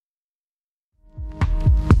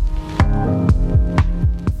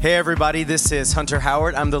Hey everybody, this is Hunter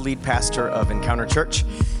Howard. I'm the lead pastor of Encounter Church.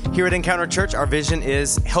 Here at Encounter Church, our vision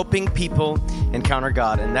is helping people encounter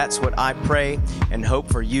God, and that's what I pray and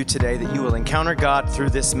hope for you today, that you will encounter God through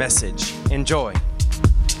this message. Enjoy.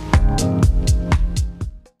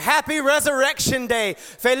 Happy Resurrection Day.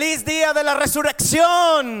 Feliz Día de la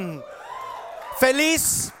Resurrección.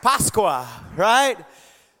 Feliz Pascua, right?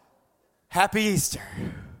 Happy Easter.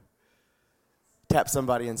 Tap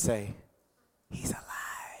somebody and say, He's alive.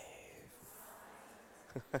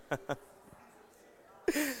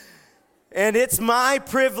 And it's my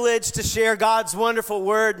privilege to share God's wonderful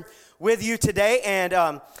word with you today.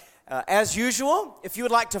 And as usual, if you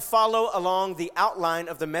would like to follow along the outline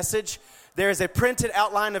of the message, there is a printed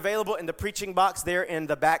outline available in the preaching box there in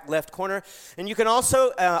the back left corner. And you can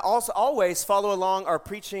also always follow along our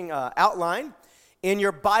preaching outline in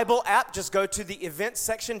your Bible app. Just go to the events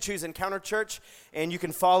section, choose Encounter Church, and you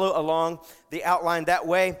can follow along the outline that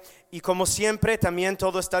way. Y como siempre, también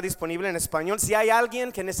todo está disponible en español. Si hay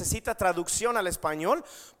alguien que necesita traducción al español,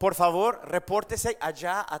 por favor, repórtese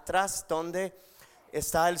allá atrás donde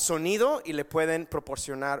está el sonido y le pueden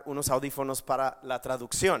proporcionar unos audífonos para la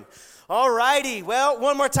traducción. All righty. Well,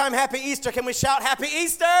 one more time, Happy Easter. Can we shout Happy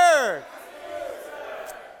Easter? Happy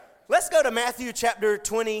Easter! Let's go to Matthew chapter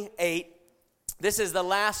 28. This is the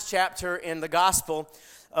last chapter in the Gospel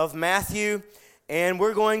of Matthew, and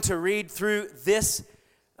we're going to read through this.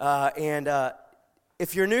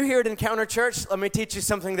 If you're new here at Encounter Church, let me teach you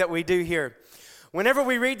something that we do here. Whenever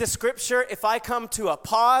we read the scripture, if I come to a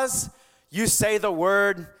pause, you say the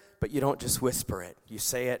word, but you don't just whisper it. You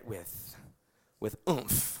say it with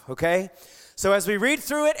oomph, okay? So as we read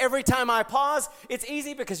through it, every time I pause, it's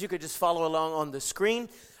easy because you could just follow along on the screen.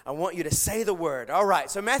 I want you to say the word. All right,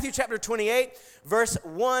 so Matthew chapter 28, verse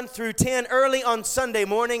 1 through 10. Early on Sunday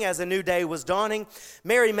morning, as a new day was dawning,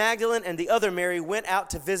 Mary Magdalene and the other Mary went out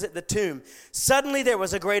to visit the tomb. Suddenly there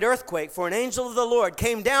was a great earthquake, for an angel of the Lord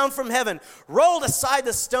came down from heaven, rolled aside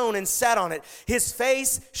the stone, and sat on it. His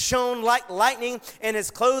face shone like lightning, and his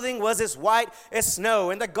clothing was as white as snow.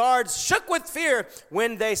 And the guards shook with fear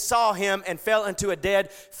when they saw him and fell into a dead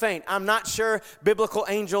faint. I'm not sure biblical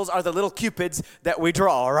angels are the little cupids that we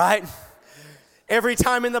draw, right? Every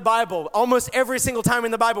time in the Bible, almost every single time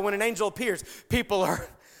in the Bible when an angel appears, people are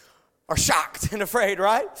shocked and afraid,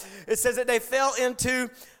 right? It says that they fell into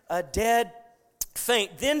a dead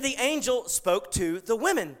faint. Then the angel spoke to the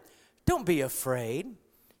women. Don't be afraid,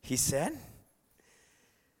 he said.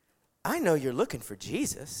 I know you're looking for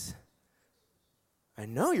Jesus. I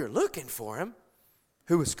know you're looking for him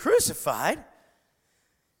who was crucified.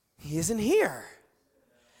 He isn't here.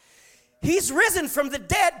 He's risen from the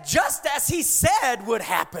dead just as he said would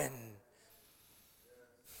happen.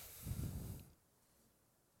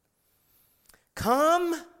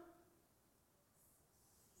 Come.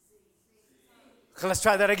 Let's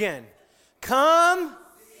try that again. Come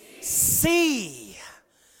see.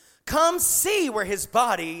 Come see where his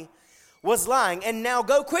body was lying. And now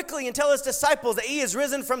go quickly and tell his disciples that he is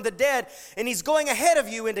risen from the dead and he's going ahead of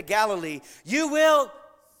you into Galilee. You will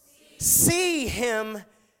see him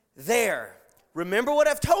there. Remember what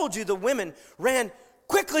I've told you. The women ran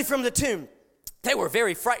quickly from the tomb. They were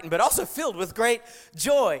very frightened, but also filled with great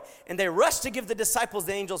joy. And they rushed to give the disciples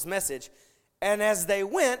the angel's message. And as they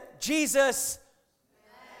went, Jesus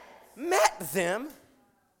met them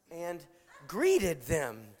and greeted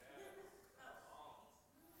them.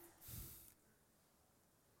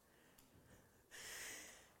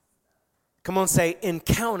 Come on, say,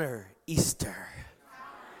 Encounter Easter.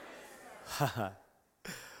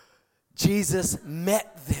 Jesus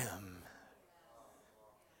met them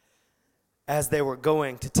as they were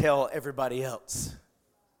going to tell everybody else.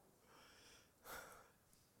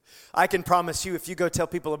 I can promise you, if you go tell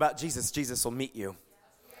people about Jesus, Jesus will meet you.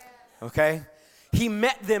 Okay? He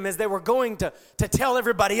met them as they were going to tell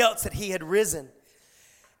everybody else that he had risen.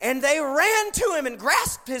 And they ran to him and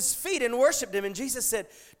grasped his feet and worshiped him. And Jesus said,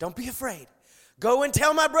 don't be afraid. Go and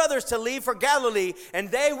tell my brothers to leave for Galilee,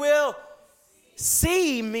 and they will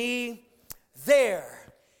see me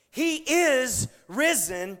there. He is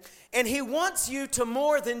risen, and he wants you to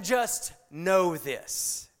more than just know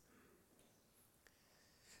this.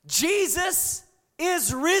 Jesus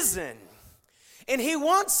is risen, and he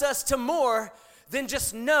wants us to more than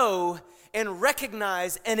just know and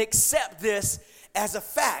recognize and accept this as a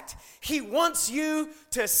fact. He wants you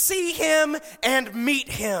to see him and meet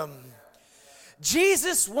him.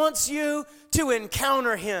 Jesus wants you to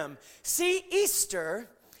encounter him. See, Easter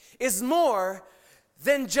is more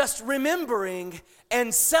than just remembering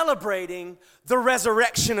and celebrating the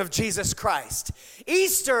resurrection of Jesus Christ.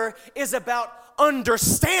 Easter is about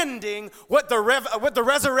understanding what the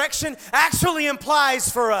resurrection actually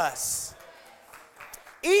implies for us.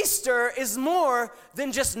 Easter is more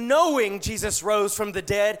than just knowing Jesus rose from the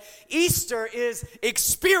dead. Easter is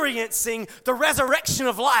experiencing the resurrection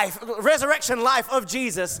life of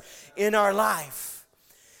Jesus in our life.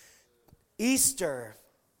 Easter,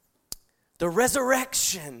 the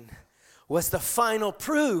resurrection, was the final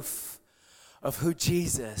proof of who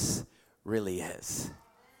Jesus really is.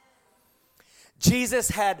 Jesus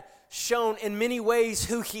had shown in many ways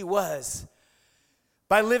who he was.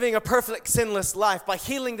 By living a perfect, sinless life, by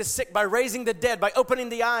healing the sick, by raising the dead, by opening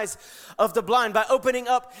the eyes of the blind, by opening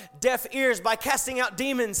up deaf ears, by casting out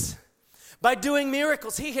demons, by doing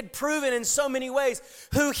miracles. He had proven in so many ways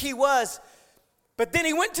who he was. But then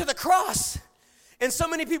he went to the cross, and so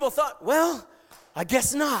many people thought, well, I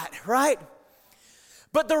guess not, right?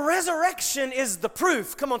 But the resurrection is the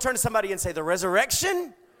proof. Come on, turn to somebody and say, the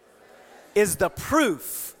resurrection is the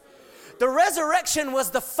proof. The resurrection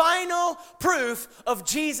was the final proof of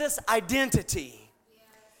Jesus' identity.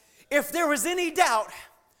 If there was any doubt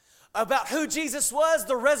about who Jesus was,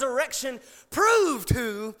 the resurrection proved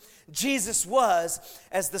who Jesus was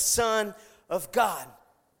as the Son of God.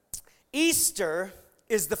 Easter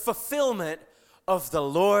is the fulfillment of the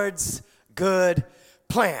Lord's good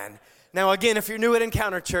plan. Now, again, if you're new at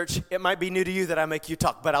Encounter Church, it might be new to you that I make you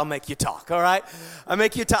talk, but I'll make you talk, all right? I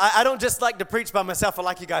make you talk. I don't just like to preach by myself. I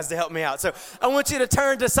like you guys to help me out. So I want you to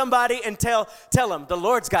turn to somebody and tell them, the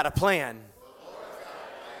Lord's got a plan.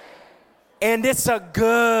 And it's a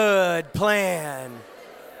good plan.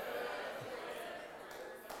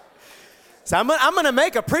 So I'm going to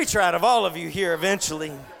make a preacher out of all of you here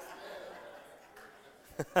eventually.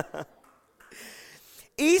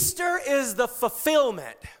 Easter is the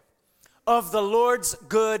fulfillment of the Lord's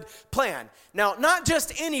good plan. Now, not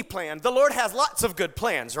just any plan. The Lord has lots of good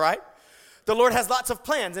plans, right? The Lord has lots of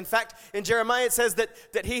plans. In fact, in Jeremiah it says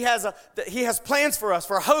that he has plans for us,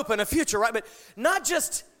 for hope and a future, right? But not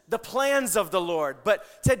just the plans of the Lord, but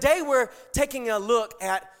today we're taking a look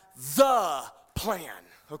at the plan,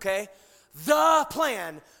 okay? The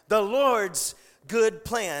plan, the Lord's good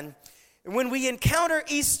plan. And when we encounter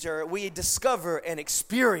Easter, we discover and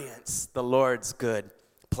experience the Lord's good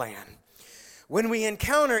plan. When we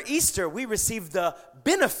encounter Easter, we receive the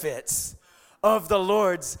benefits of the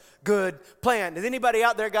Lord's good plan. Does anybody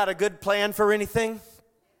out there got a good plan for anything?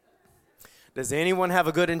 Does anyone have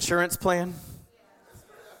a good insurance plan?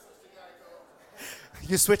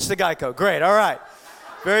 You switched to Geico. Great. All right.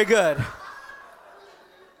 Very good.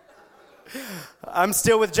 I'm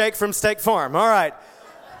still with Jake from State Farm. All right.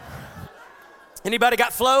 Anybody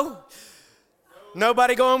got flow?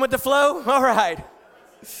 Nobody going with the flow? All right.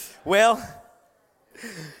 Well,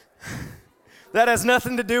 that has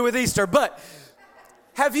nothing to do with Easter, but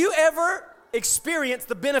have you ever experienced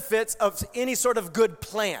the benefits of any sort of good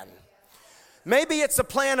plan? Maybe it's a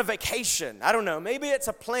plan of vacation. I don't know. Maybe it's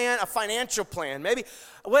a plan, a financial plan, maybe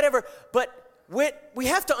whatever. But we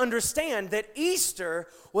have to understand that Easter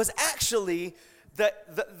was actually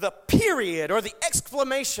the period or the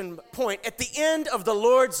exclamation point at the end of the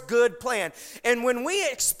Lord's good plan. And when we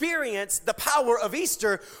experience the power of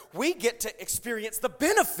Easter, we get to experience the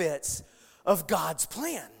benefits of God's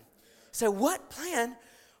plan. So what plan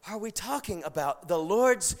are we talking about? The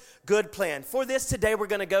Lord's good plan. For this today, we're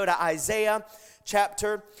going to go to Isaiah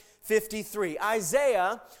chapter 53.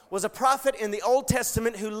 Isaiah was a prophet in the Old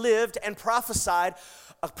Testament who lived and prophesied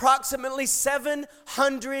approximately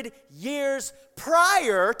 700 years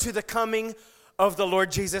prior to the coming of the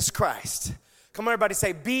Lord Jesus Christ. Come on, everybody,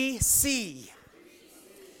 say BC.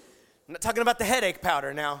 I'm not talking about the headache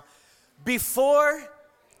powder now. Before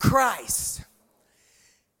Christ.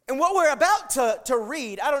 And what we're about to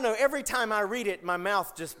read, I don't know, every time I read it, my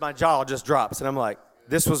jaw just drops. And I'm like,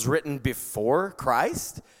 this was written before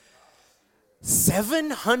Christ?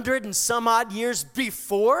 700 and some odd years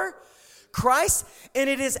before Christ, and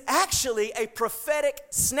it is actually a prophetic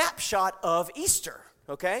snapshot of Easter,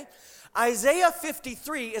 okay? Isaiah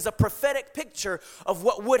 53 is a prophetic picture of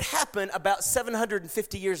what would happen about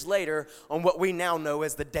 750 years later on what we now know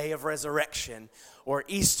as the day of resurrection or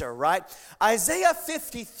Easter, right? Isaiah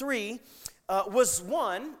 53 is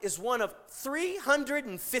one of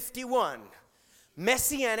 351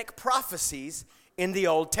 messianic prophecies in the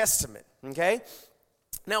Old Testament, okay?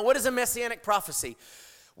 Now, what is a messianic prophecy?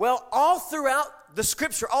 Well, all throughout the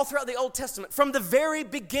scripture, all throughout the Old Testament, from the very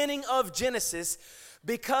beginning of Genesis,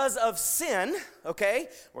 because of sin, okay,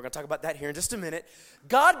 we're going to talk about that here in just a minute,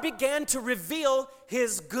 God began to reveal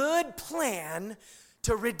his good plan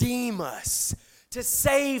to redeem us, to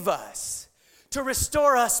save us, to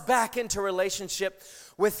restore us back into relationship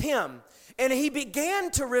with him. And he began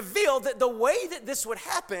to reveal that the way that this would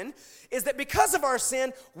happen is that because of our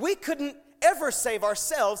sin, we couldn't ever save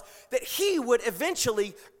ourselves, that he would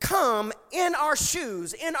eventually come in our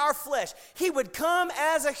shoes, in our flesh. He would come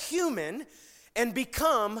as a human and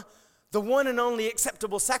become the one and only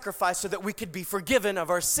acceptable sacrifice so that we could be forgiven of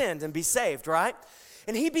our sins and be saved, right?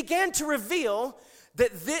 And he began to reveal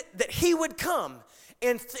that he would come.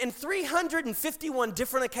 In 351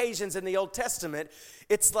 different occasions in the Old Testament,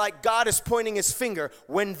 it's like God is pointing his finger.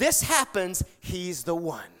 When this happens, he's the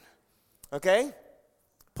one. Okay?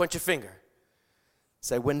 Point your finger.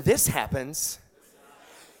 Say, when this happens,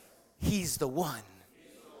 he's the one.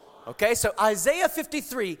 Okay, so Isaiah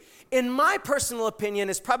 53, in my personal opinion,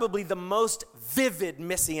 is probably the most vivid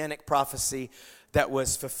messianic prophecy that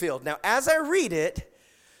was fulfilled. Now, as I read it,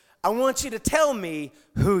 I want you to tell me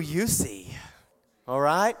who you see. All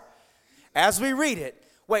right? As we read it.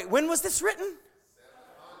 Wait, when was this written?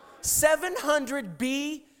 700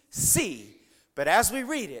 BC. But as we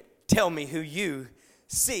read it, tell me who you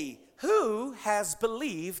see. Who has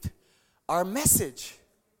believed our message?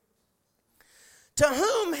 To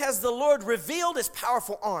whom has the Lord revealed his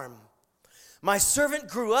powerful arm? My servant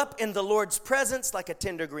grew up in the Lord's presence like a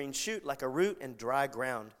tender green shoot, like a root in dry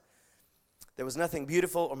ground. There was nothing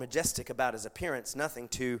beautiful or majestic about his appearance, nothing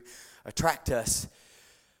to attract us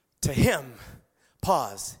to him.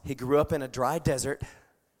 Pause. He grew up in a dry desert,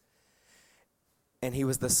 and he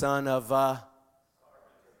was the son of a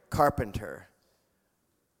carpenter.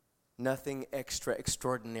 Nothing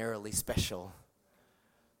extraordinarily special,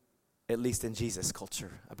 at least in Jesus'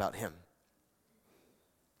 culture, about him.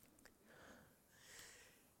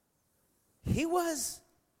 He was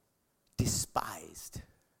despised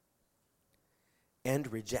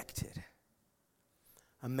and rejected,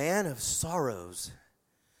 a man of sorrows,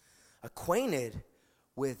 acquainted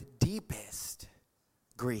with deepest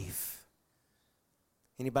grief.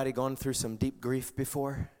 Anybody gone through some deep grief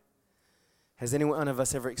before? Has any one of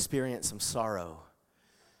us ever experienced some sorrow?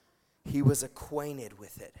 He was acquainted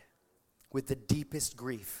with it, with the deepest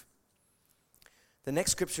grief. The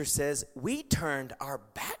next scripture says, we turned our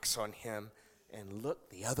backs on him and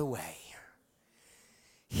looked the other way.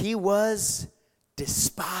 He was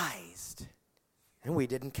despised, and we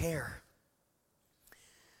didn't care.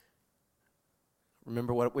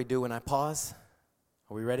 Remember what we do when I pause?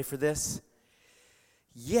 Are we ready for this?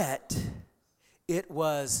 Yet, it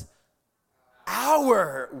was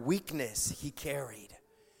our weakness he carried.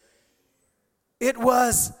 It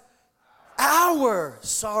was our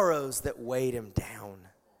sorrows that weighed him down.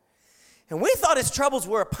 And we thought his troubles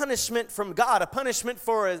were a punishment from God, a punishment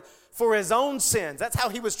for his own sins. That's how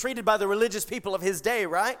he was treated by the religious people of his day,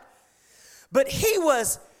 right? But he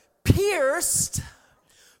was pierced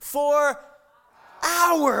for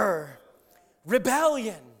our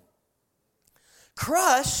rebellion,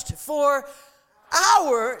 crushed for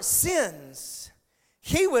our sins.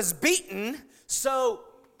 He was beaten so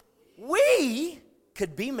we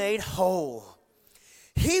could be made whole.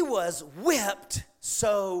 He was whipped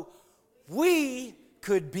so we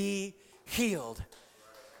could be healed.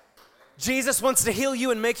 Jesus wants to heal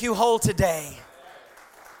you and make you whole today.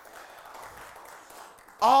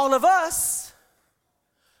 All of us,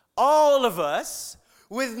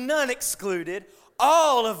 with none excluded,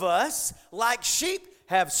 all of us, like sheep,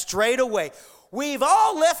 have strayed away. We've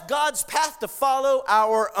all left God's path to follow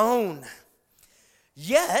our own.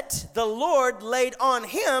 Yet the Lord laid on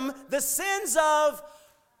him the sins of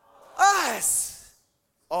us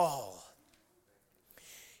all.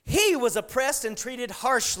 He was oppressed and treated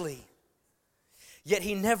harshly, yet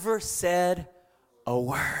he never said a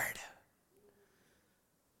word.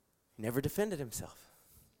 He never defended himself.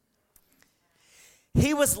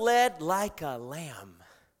 He was led like a lamb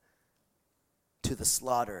to the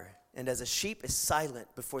slaughter, and as a sheep is silent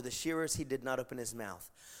before the shearers, he did not open his mouth.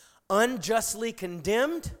 Unjustly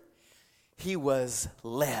condemned, he was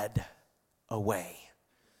led away.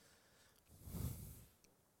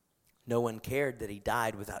 No one cared that he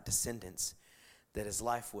died without descendants, that his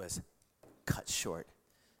life was cut short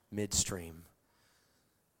midstream.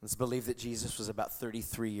 It's believed that Jesus was about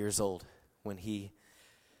 33 years old when he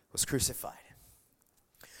was crucified.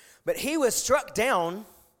 But he was struck down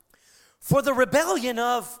for the rebellion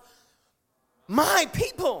of my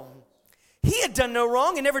people. He had done no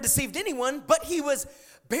wrong and never deceived anyone, but he was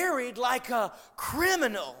buried like a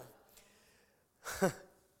criminal.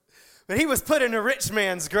 But he was put in a rich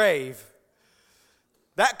man's grave.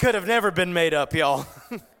 That could have never been made up, y'all.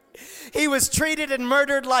 He was treated and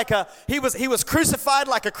murdered he was crucified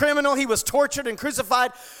like a criminal. He was tortured and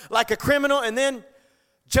crucified like a criminal. And then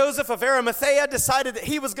Joseph of Arimathea decided that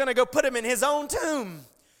he was going to go put him in his own tomb.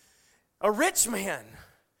 A rich man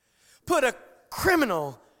put a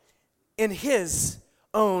criminal in his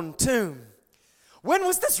own tomb. When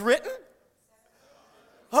was this written?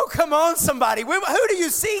 Oh, come on, somebody. Who do you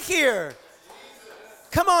see here?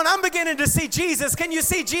 Come on, I'm beginning to see Jesus. Can you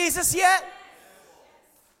see Jesus yet?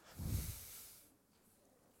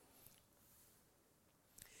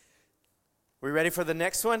 We ready for the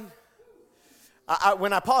next one?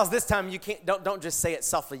 When I pause this time, you can't. Don't just say it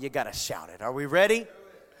softly. You got to shout it. Are we ready?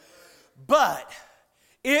 But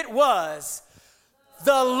it was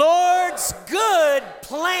the Lord's good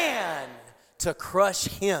plan to crush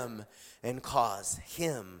him and cause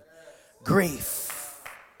him grief.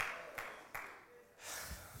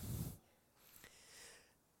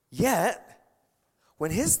 Yet,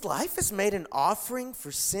 when his life is made an offering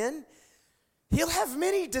for sin, he'll have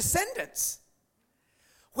many descendants.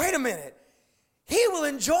 Wait a minute. He will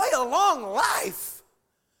enjoy a long life.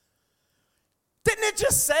 Didn't it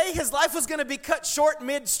just say his life was going to be cut short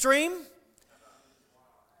midstream?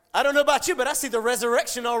 I don't know about you, but I see the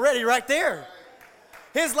resurrection already right there.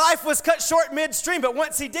 His life was cut short midstream, but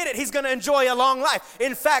once he did it, he's going to enjoy a long life.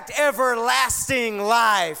 In fact, everlasting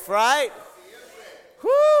life, right?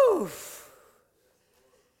 Whew.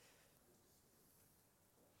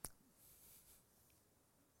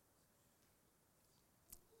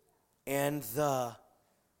 And the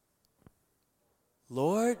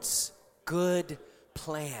Lord's good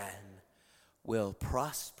plan will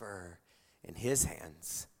prosper in his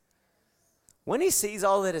hands. When he sees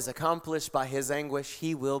all that is accomplished by his anguish,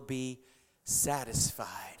 he will be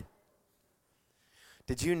satisfied.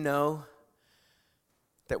 Did you know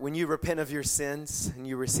that when you repent of your sins and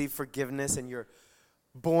you receive forgiveness and you're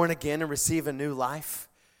born again and receive a new life,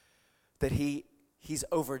 that he's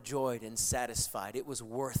overjoyed and satisfied? It was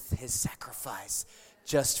worth his sacrifice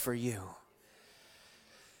just for you.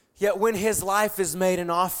 Yet when his life is made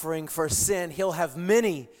an offering for sin, he'll have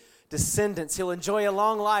many descendants. He'll enjoy a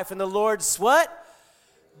long life. And the Lord's what?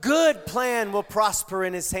 Good plan will prosper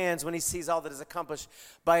in his hands. When he sees all that is accomplished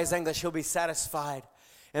by his anguish, he'll be satisfied.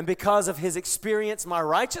 And because of his experience, my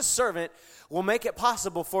righteous servant will make it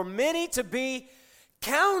possible for many to be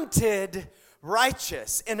counted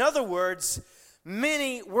righteous. In other words,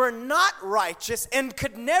 many were not righteous and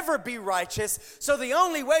could never be righteous. So the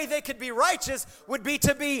only way they could be righteous would be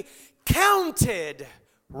to be counted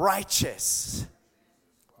righteous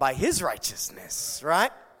by his righteousness, right?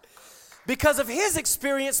 Because of his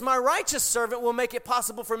experience, my righteous servant will make it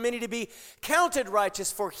possible for many to be counted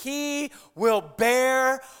righteous, for he will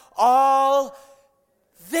bear all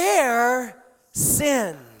their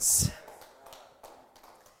sins.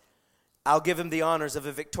 I'll give him the honors of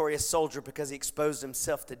a victorious soldier because he exposed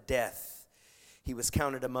himself to death. He was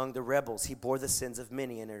counted among the rebels. He bore the sins of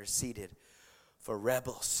many and interceded for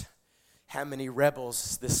rebels. How many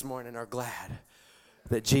rebels this morning are glad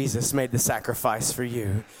that Jesus made the sacrifice for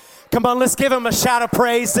you? Come on, let's give him a shout of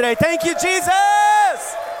praise today. Thank you,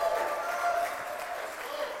 Jesus.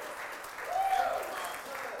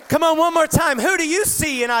 Come on, one more time. Who do you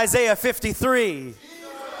see in Isaiah 53?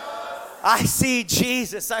 I see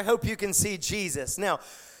Jesus. I hope you can see Jesus. Now,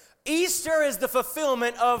 Easter is the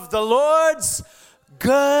fulfillment of the Lord's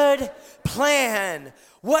good plan.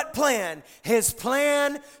 What plan? His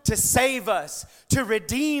plan to save us, to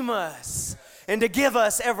redeem us, and to give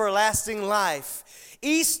us everlasting life.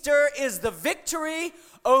 Easter is the victory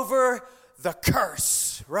over the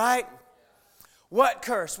curse, right? What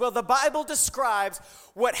curse? Well, the Bible describes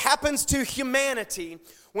what happens to humanity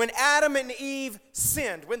when Adam and Eve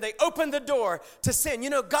sinned, when they opened the door to sin. You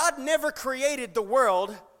know, God never created the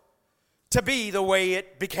world to be the way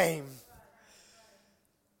it became.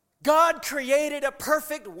 God created a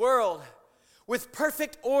perfect world with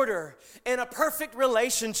perfect order and a perfect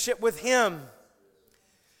relationship with him.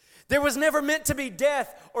 There was never meant to be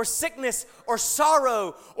death or sickness or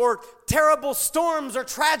sorrow or terrible storms or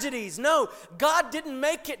tragedies. No, God didn't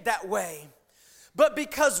make it that way. But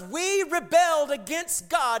because we rebelled against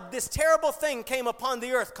God, this terrible thing came upon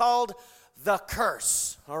the earth called the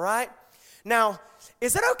curse. All right? Now,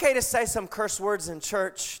 is it okay to say some curse words in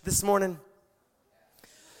church this morning?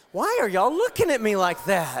 Why are y'all looking at me like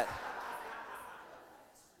that?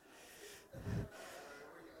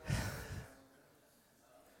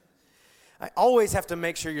 I always have to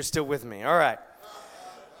make sure you're still with me. All right.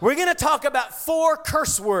 We're going to talk about 4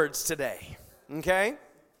 curse words today. Okay?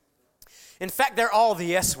 In fact, they're all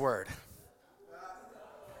the S word.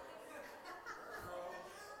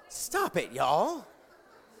 Stop it, y'all.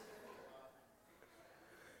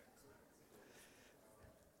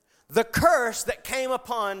 The curse that came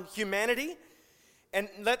upon humanity And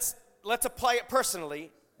let's apply it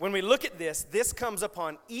personally. When we look at this comes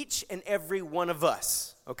upon each and every one of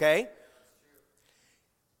us, okay?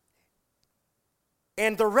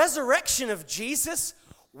 And the resurrection of Jesus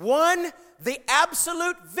won the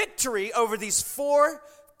absolute victory over these 4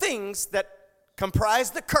 things that comprise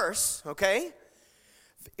the curse, okay?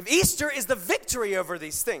 Easter is the victory over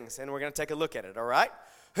these things, and we're going to take a look at it, all right?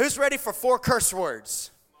 Who's ready for 4 curse words?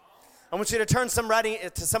 I want you to turn somebody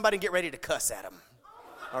and get ready to cuss at them,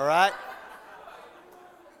 all right?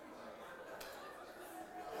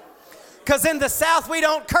 Because in the South, we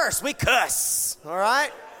don't curse, we cuss, all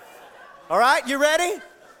right? All right, you ready?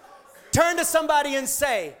 Turn to somebody and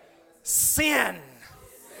say, sin,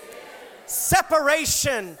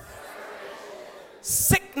 separation,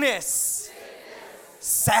 sickness,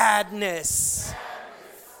 sadness.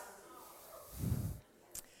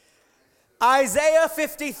 Isaiah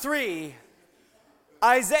 53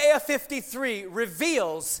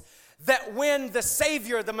 reveals that when the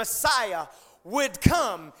Savior, the Messiah, would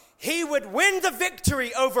come, he would win the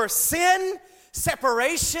victory over sin,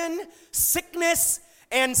 separation, sickness,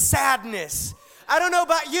 and sadness. I don't know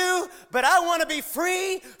about you, but I want to be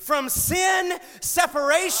free from sin,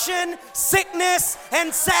 separation, sickness,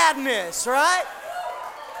 and sadness, right?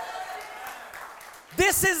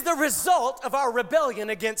 This is the result of our rebellion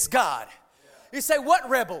against God. You say, what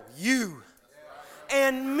rebel? You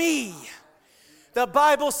and me. The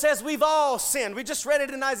Bible says we've all sinned. We just read it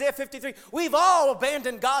in Isaiah 53. We've all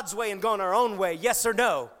abandoned God's way and gone our own way. Yes or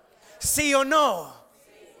no? Sí or no?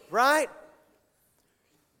 Right?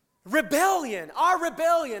 Rebellion,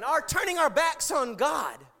 our turning our backs on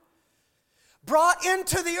God, brought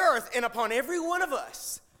into the earth and upon every one of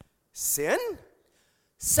us sin,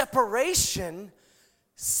 separation,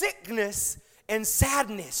 sickness, and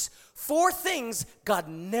sadness. 4 things God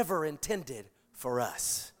never intended for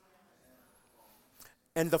us.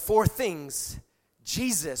 And the 4 things,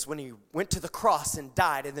 Jesus, when he went to the cross and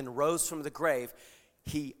died and then rose from the grave,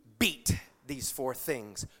 he beat these 4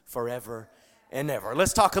 things forever and ever.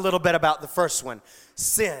 Let's talk a little bit about the first one,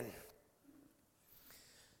 sin.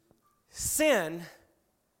 Sin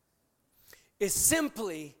is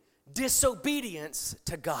simply disobedience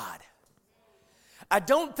to God. I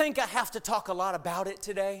don't think I have to talk a lot about it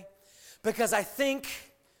today because I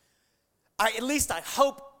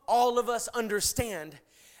hope all of us understand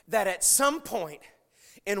that at some point,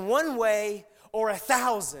 in one way or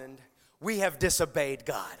 1,000, we have disobeyed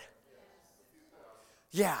God.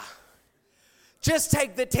 Yeah. Just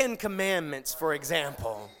take the 10 Commandments, for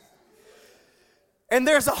example. And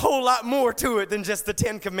there's a whole lot more to it than just the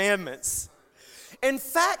 10 Commandments. In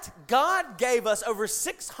fact, God gave us over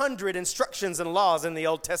 600 instructions and laws in the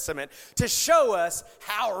Old Testament to show us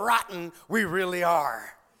how rotten we really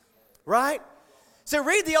are. Right? So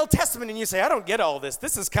read the Old Testament and you say, I don't get all this.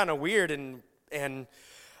 This is kind of weird and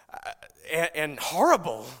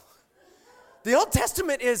horrible. The Old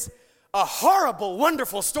Testament is a horrible,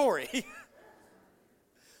 wonderful story.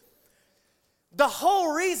 The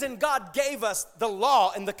whole reason God gave us the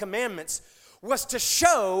law and the commandments was to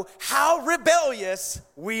show how rebellious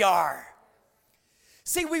we are.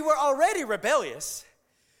 See, we were already rebellious.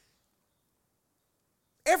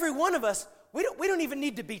 Every one of us, we don't even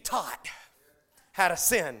need to be taught how to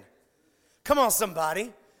sin. Come on,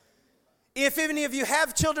 somebody. If any of you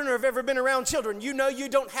have children or have ever been around children, you know you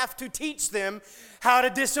don't have to teach them how to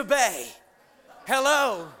disobey.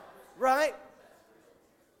 Hello, right?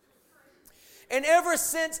 And ever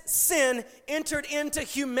since sin entered into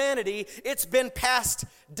humanity, it's been passed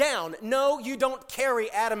down. No, you don't carry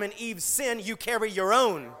Adam and Eve's sin, you carry your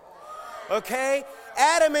own. Okay?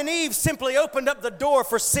 Adam and Eve simply opened up the door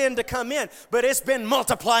for sin to come in, but it's been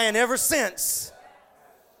multiplying ever since.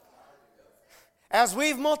 As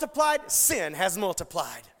we've multiplied, sin has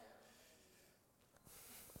multiplied.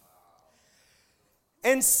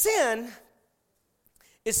 And sin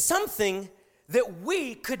is something that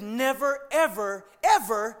we could never, ever,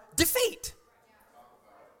 ever defeat.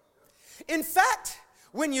 In fact,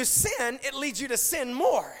 when you sin, it leads you to sin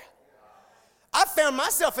more. I've found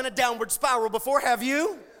myself in a downward spiral before, have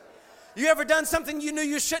you? You ever done something you knew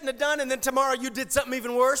you shouldn't have done and then tomorrow you did something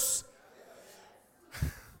even worse?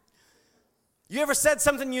 You ever said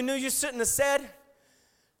something you knew you shouldn't have said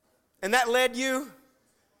and that led you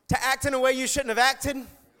to act in a way you shouldn't have acted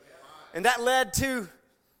and that led to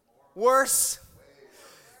worse?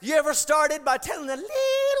 You ever started by telling a little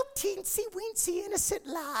teensy weensy innocent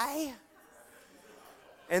lie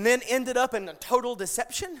and then ended up in a total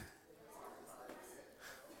deception?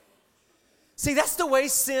 See, that's the way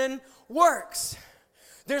sin works.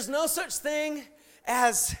 There's no such thing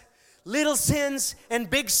as little sins and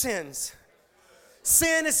big sins.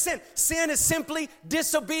 Sin is sin. Sin is simply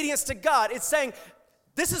disobedience to God. It's saying,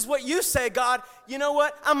 this is what you say, God. You know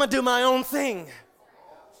what? I'm going to do my own thing.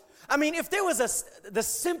 I mean, if there was the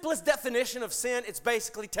simplest definition of sin, it's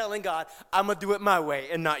basically telling God, I'm going to do it my way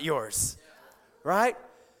and not yours. Right?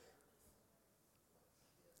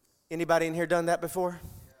 Anybody in here done that before?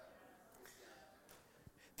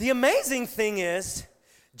 The amazing thing is,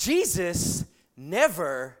 Jesus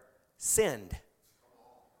never sinned.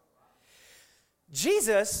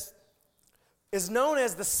 Jesus is known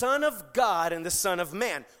as the Son of God and the Son of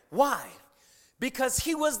Man. Why? Because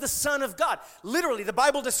he was the Son of God. Literally, the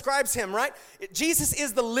Bible describes him, right? Jesus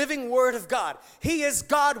is the living Word of God. He is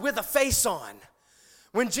God with a face on.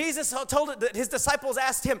 When Jesus told it, that his disciples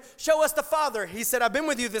asked him, show us the Father. He said, I've been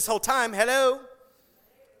with you this whole time. Hello?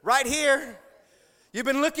 Right here. You've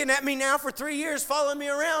been looking at me now for 3 years, following me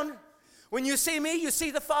around. When you see me, you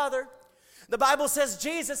see the Father. The Bible says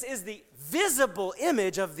Jesus is the visible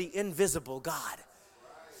image of the invisible God.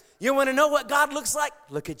 You want to know what God looks like?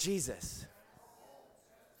 Look at Jesus.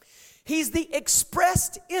 He's the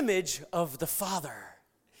expressed image of the Father.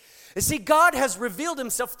 You see, God has revealed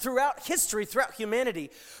himself throughout history, throughout humanity,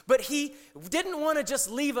 but he didn't want to just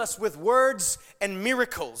leave us with words and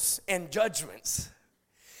miracles and judgments.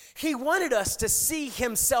 He wanted us to see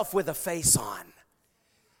himself with a face on.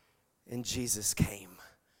 And Jesus came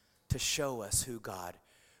to show us who God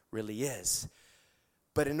really is.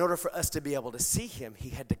 But in order for us to be able to see him, he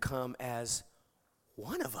had to come as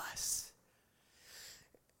one of us.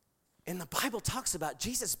 And the Bible talks about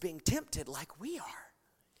Jesus being tempted like we are.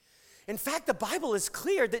 In fact, the Bible is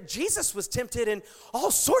clear that Jesus was tempted in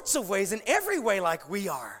all sorts of ways, in every way like we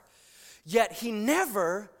are. Yet he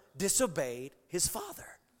never disobeyed his Father.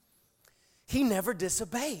 He never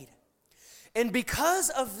disobeyed. And because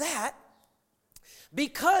of that,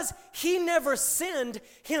 because he never sinned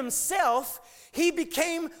himself, he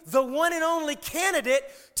became the one and only candidate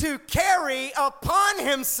to carry upon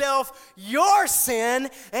himself your sin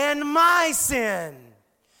and my sin.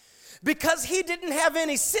 Because he didn't have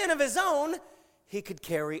any sin of his own, he could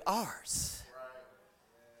carry ours.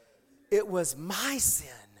 It was my sin.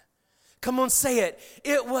 Come on, say it.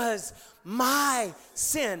 It was my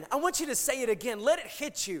sin. I want you to say it again. Let it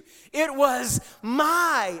hit you. It was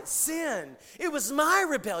my sin. It was my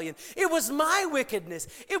rebellion. It was my wickedness.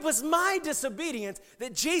 It was my disobedience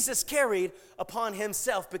that Jesus carried upon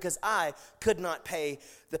himself because I could not pay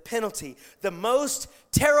the penalty. The most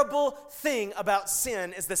terrible thing about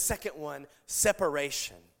sin is the second one,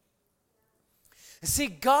 separation. See,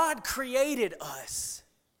 God created us.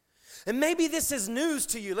 And maybe this is news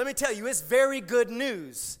to you. Let me tell you, it's very good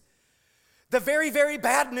news. The very, very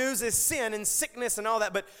bad news is sin and sickness and all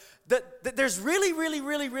that. But there's really, really,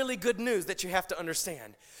 really, really good news that you have to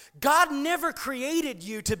understand. God never created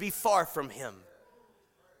you to be far from him.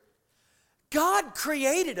 God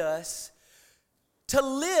created us to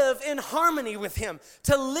live in harmony with him,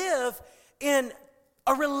 to live in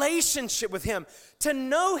a relationship with him, to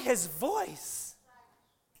know his voice,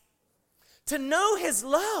 to know his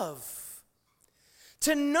love,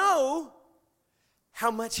 to know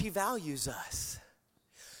how much he values us,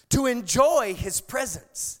 to enjoy his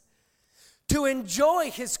presence, to enjoy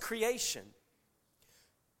his creation,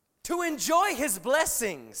 to enjoy his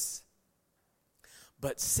blessings.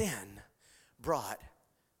 But sin brought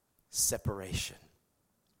separation.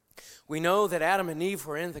 We know that Adam and Eve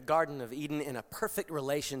were in the Garden of Eden in a perfect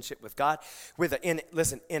relationship with God, in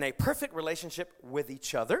a perfect relationship with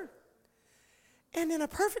each other, and in a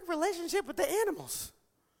perfect relationship with the animals,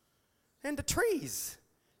 and the trees,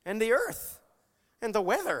 and the earth, and the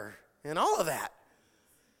weather, and all of that.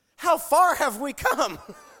 How far have we come?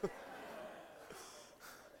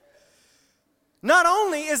 Not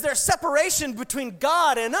only is there separation between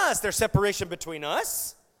God and us, there's separation between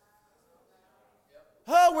us.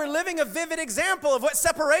 Oh, we're living a vivid example of what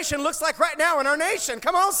separation looks like right now in our nation.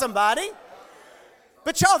 Come on, somebody.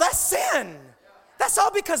 But y'all, that's sin. That's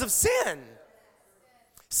all because of sin.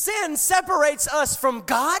 Sin separates us from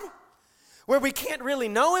God, where we can't really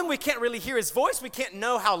know him, we can't really hear his voice, we can't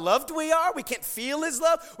know how loved we are, we can't feel his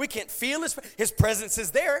love, we can't feel his presence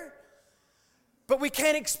is there. But we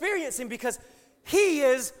can't experience him because he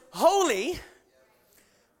is holy,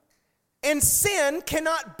 and sin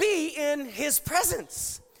cannot be in his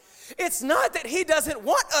presence. It's not that he doesn't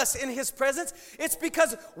want us in his presence, it's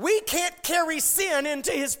because we can't carry sin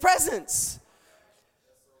into his presence.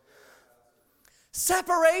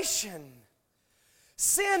 Separation.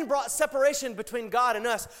 Sin brought separation between God and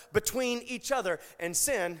us, between each other. And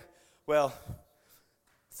sin, well,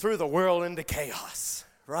 threw the world into chaos,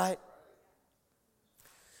 right?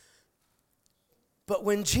 But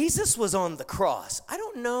when Jesus was on the cross, I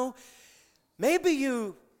don't know, maybe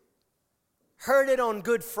you heard it on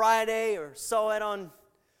Good Friday or saw it on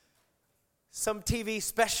some TV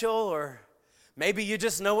special, or maybe you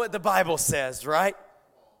just know what the Bible says, right?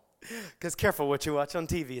 Because careful what you watch on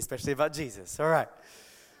TV, especially about Jesus. All right.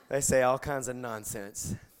 They say all kinds of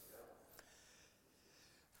nonsense.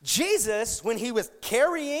 Jesus, when he was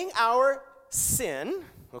carrying our sin,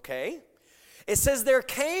 okay, it says there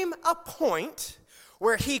came a point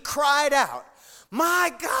where he cried out,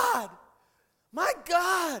 my God,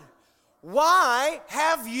 why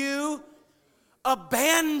have you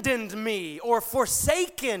abandoned me or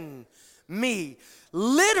forsaken me?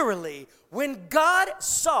 Literally, when God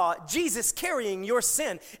saw Jesus carrying your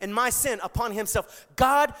sin and my sin upon himself,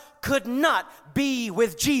 God could not be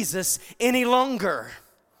with Jesus any longer.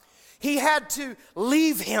 He had to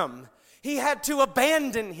leave him. He had to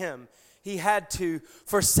abandon him. He had to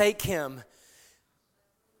forsake him.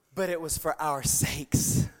 But it was for our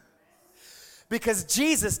sakes. Because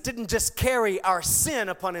Jesus didn't just carry our sin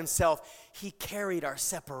upon himself, he carried our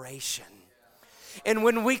separation. And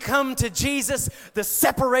when we come to Jesus, the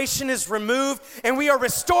separation is removed and we are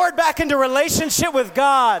restored back into relationship with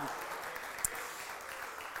God.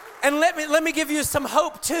 And let me give you some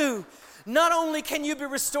hope too. Not only can you be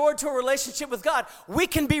restored to a relationship with God, we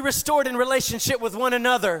can be restored in relationship with one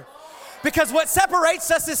another. Because what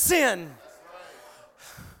separates us is sin.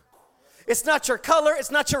 It's not your color,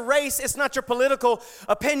 it's not your race, it's not your political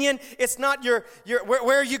opinion, it's not your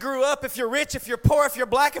where you grew up, if you're rich, if you're poor, if you're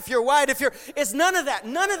black, if you're white, it's none of that.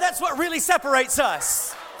 None of that's what really separates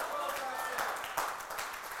us.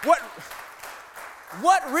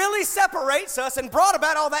 What really separates us and brought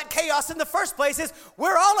about all that chaos in the first place is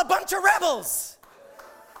we're all a bunch of rebels.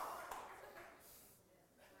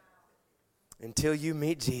 Until you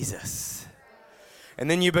meet Jesus. And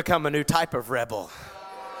then you become a new type of rebel.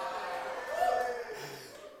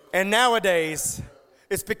 And nowadays,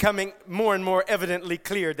 it's becoming more and more evidently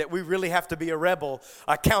clear that we really have to be a rebel,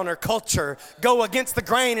 a counterculture, go against the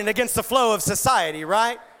grain and against the flow of society,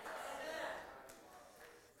 right?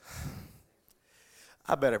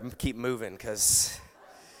 I better keep moving because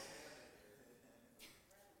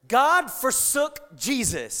God forsook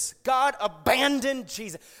Jesus. God abandoned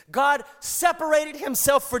Jesus. God separated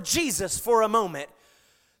himself for Jesus for a moment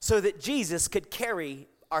so that Jesus could carry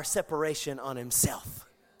our separation on himself,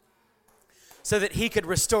 so that he could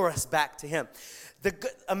restore us back to him. The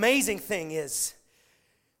amazing thing is,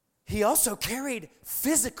 he also carried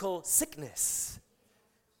physical sickness.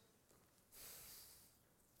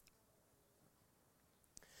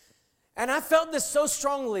 And I felt this so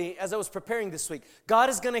strongly as I was preparing this week. God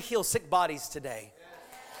is going to heal sick bodies today.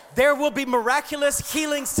 There will be miraculous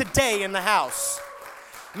healings today in the house.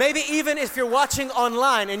 Maybe even if you're watching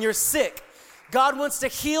online and you're sick, God wants to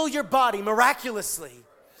heal your body miraculously.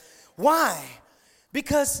 Why?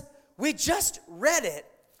 Because we just read it.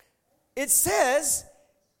 It says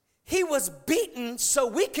he was beaten so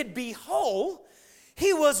we could be whole.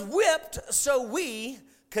 He was whipped so we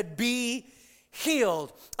could be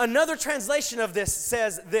healed. Another translation of this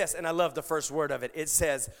says this, and I love the first word of it. It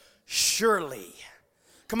says, surely.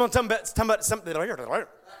 Come on, tell about something.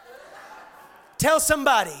 Tell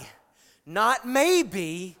somebody, not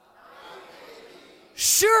maybe,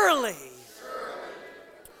 surely.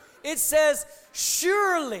 It says,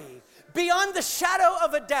 surely, beyond the shadow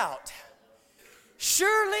of a doubt,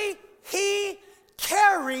 surely he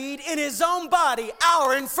carried in his own body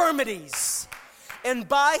our infirmities. And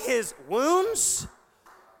by his wounds,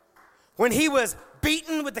 when he was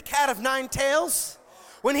beaten with the cat of nine tails,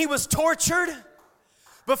 when he was tortured,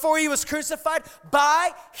 before he was crucified,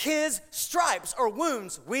 by his stripes or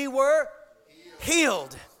wounds, we were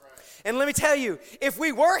healed. And let me tell you, if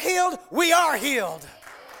we were healed, we are healed.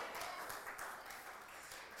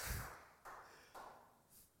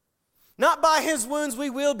 Not by his wounds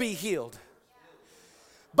we will be healed.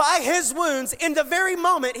 By his wounds, in the very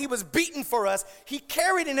moment he was beaten for us, he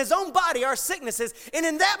carried in his own body our sicknesses, and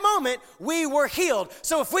in that moment we were healed.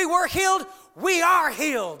 So if we were healed, we are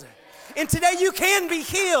healed. And today you can be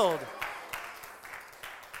healed.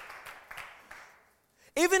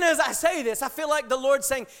 Even as I say this, I feel like the Lord's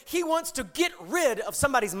saying he wants to get rid of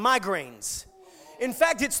somebody's migraines. In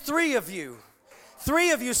fact, it's 3 of you.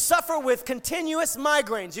 3 of you suffer with continuous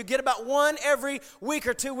migraines. You get about 1 every week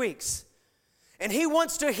or 2 weeks. And he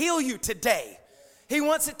wants to heal you today. He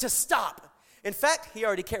wants it to stop. In fact, he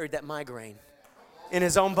already carried that migraine in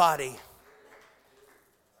his own body.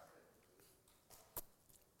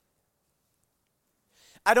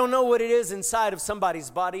 I don't know what it is inside of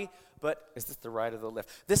somebody's body, but is this the right or the left?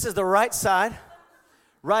 This is the right side.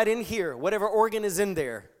 right in here, whatever organ is in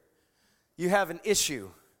there, you have an issue.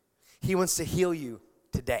 He wants to heal you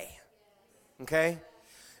today. Okay?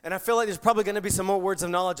 And I feel like there's probably going to be some more words of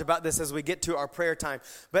knowledge about this as we get to our prayer time.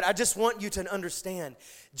 But I just want you to understand,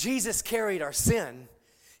 Jesus carried our sin.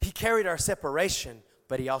 He carried our separation,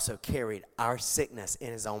 but he also carried our sickness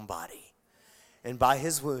in his own body. And by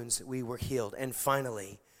his wounds, we were healed. And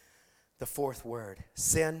finally, the fourth word,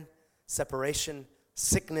 sin, separation,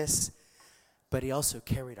 sickness, but he also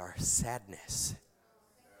carried our sadness.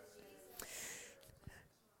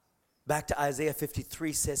 Back to Isaiah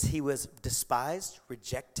 53 says he was despised,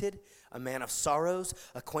 rejected, a man of sorrows,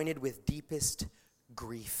 acquainted with deepest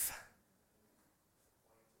grief.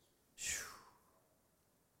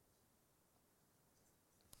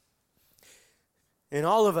 And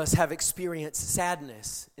all of us have experienced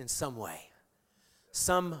sadness in some way.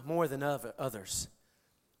 Some more than others.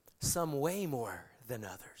 Some way more than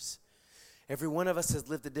others. Every one of us has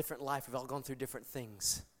lived a different life. We've all gone through different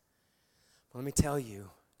things. But let me tell you,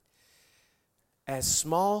 as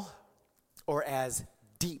small or as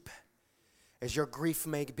deep as your grief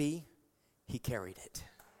may be, he carried it.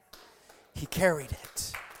 He carried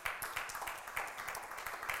it.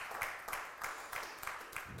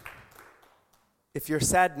 If your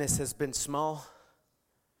sadness has been small,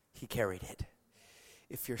 he carried it.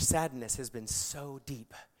 If your sadness has been so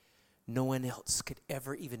deep, no one else could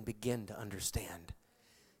ever even begin to understand,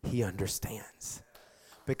 he understands.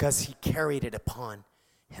 Because he carried it upon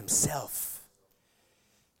himself.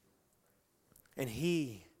 And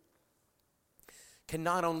he can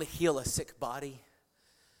not only heal a sick body,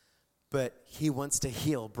 but he wants to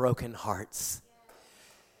heal broken hearts.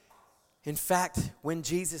 In fact, when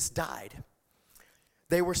Jesus died,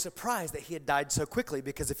 they were surprised that he had died so quickly,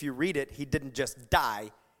 because if you read it, he didn't just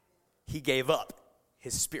die, he gave up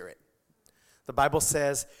his spirit. The Bible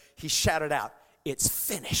says he shouted out, "It's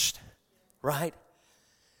finished," right?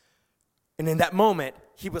 And in that moment,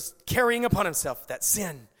 he was carrying upon himself that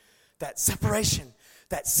sin, that separation,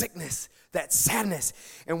 that sickness, that sadness.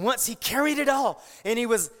 And once he carried it all, and he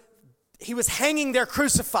was hanging there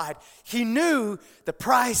crucified, he knew the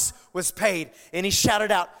price was paid, and he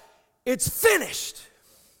shouted out, "It's finished."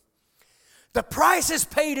 The price is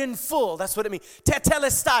paid in full. That's what it means.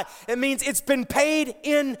 Tetelestai. It means it's been paid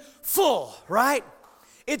in full, right?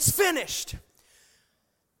 It's finished.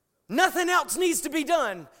 Nothing else needs to be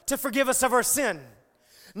done to forgive us of our sin.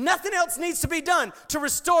 Nothing else needs to be done to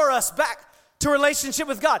restore us back to relationship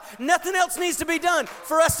with God. Nothing else needs to be done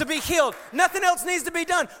for us to be healed. Nothing else needs to be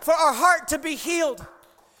done for our heart to be healed.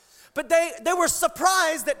 But they were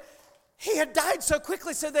surprised that he had died so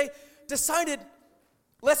quickly, so they decided,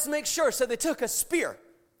 let's make sure. So they took a spear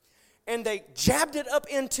and they jabbed it up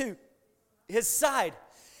into his side,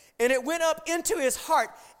 and it went up into his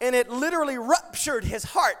heart, and it literally ruptured his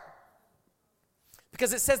heart,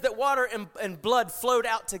 because it says that water and blood flowed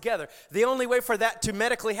out together. The only way for that to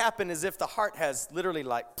medically happen is if the heart has literally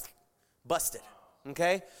like busted,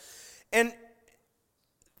 okay? And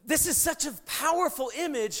this is such a powerful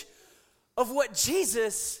image of what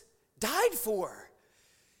Jesus died for.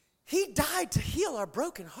 He died to heal our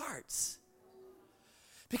broken hearts.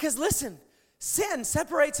 Because listen, sin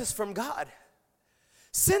separates us from God.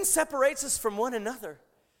 Sin separates us from one another.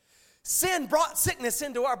 Sin brought sickness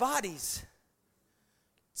into our bodies.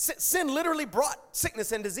 Sin literally brought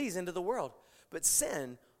sickness and disease into the world. But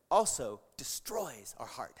sin also destroys our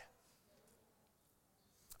heart.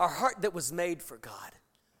 Our heart that was made for God.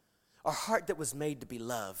 Our heart that was made to be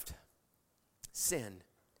loved. Sin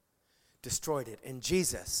destroyed it. And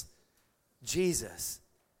Jesus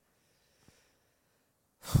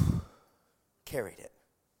carried it.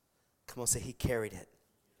 Come on, say he carried it.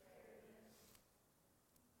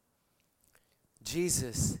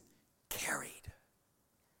 Jesus carried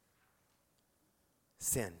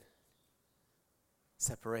sin,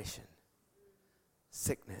 separation,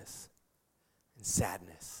 sickness, and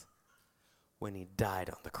sadness when he died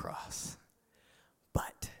on the cross.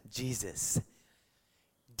 But Jesus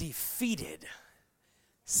defeated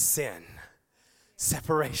sin,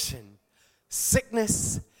 separation,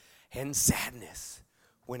 sickness, and sadness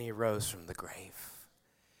when he rose from the grave.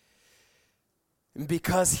 And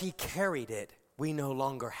because he carried it, we no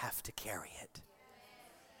longer have to carry it.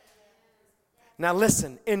 Now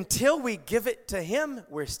listen, until we give it to him,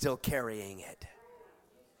 we're still carrying it.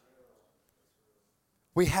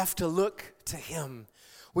 We have to look to him.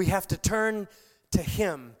 We have to turn to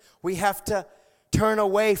him. We have to turn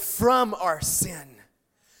away from our sin.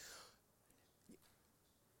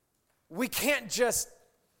 We can't just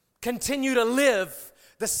continue to live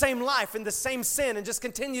the same life in the same sin and just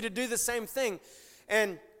continue to do the same thing.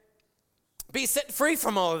 And be set free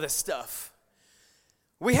from all of this stuff.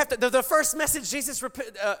 We have to, the first message Jesus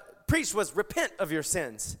preached was repent of your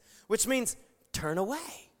sins, which means turn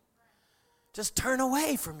away. Just turn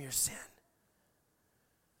away from your sin.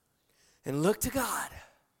 And look to God,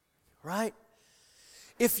 right?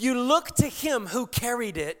 If you look to him who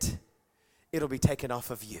carried it, it'll be taken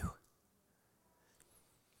off of you.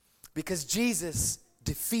 Because Jesus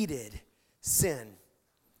defeated sin,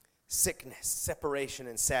 sickness, separation,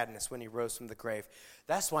 and sadness when he rose from the grave.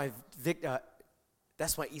 That's why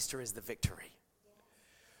Easter is the victory.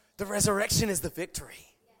 The resurrection is the victory.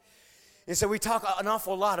 And so we talk an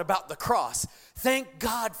awful lot about the cross. Thank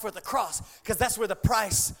God for the cross, because that's where the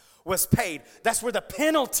price was paid. That's where the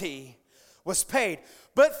penalty was paid.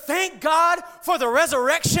 But thank God for the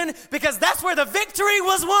resurrection, because that's where the victory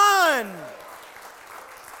was won.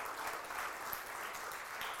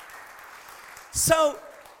 So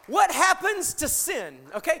what happens to sin?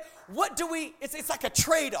 Okay, what do we, it's like a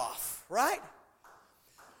trade-off, right?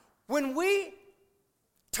 When we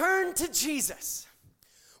turn to Jesus,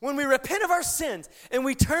 when we repent of our sins and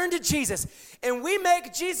we turn to Jesus and we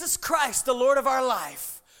make Jesus Christ the Lord of our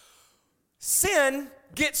life, sin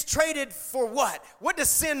gets traded for what? What does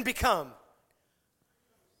sin become?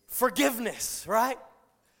 Forgiveness, right?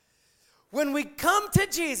 When we come to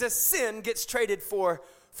Jesus, sin gets traded for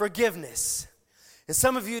forgiveness. And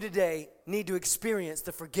some of you today need to experience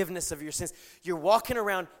the forgiveness of your sins. You're walking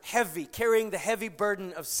around heavy, carrying the heavy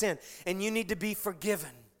burden of sin, and you need to be forgiven.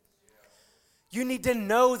 You need to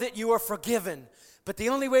know that you are forgiven. But the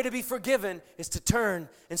only way to be forgiven is to turn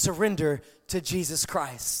and surrender to Jesus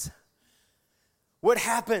Christ. What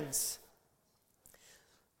happens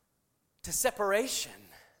to separation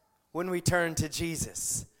when we turn to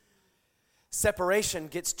Jesus? Separation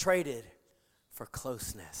gets traded for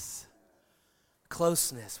closeness.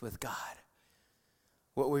 Closeness with God.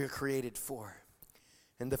 What we were created for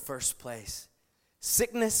in the first place.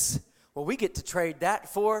 Sickness, well, we get to trade that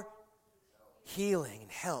for healing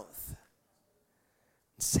and health.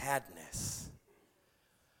 And sadness.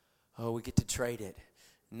 Oh, we get to trade it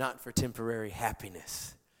not for temporary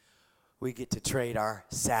happiness. We get to trade our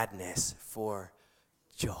sadness for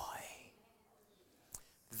joy.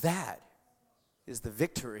 That is the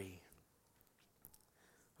victory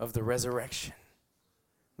of the resurrection.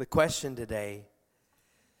 The question today,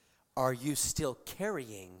 are you still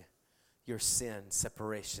carrying your sin,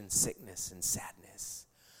 separation, sickness, and sadness?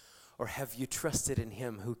 Or have you trusted in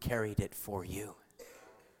him who carried it for you?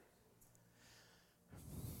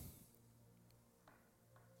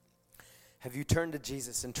 Have you turned to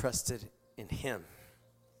Jesus and trusted in him?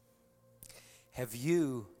 Have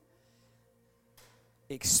you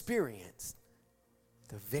experienced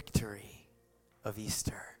the victory of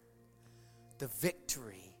Easter? The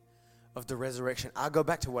victory of the resurrection. I'll go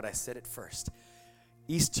back to what I said at first.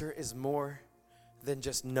 Easter is more than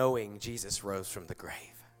just knowing Jesus rose from the grave.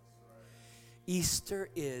 Easter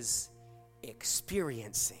is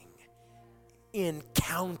experiencing,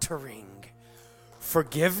 encountering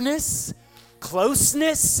forgiveness,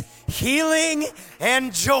 closeness, healing,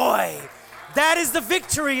 and joy. That is the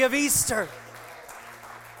victory of Easter.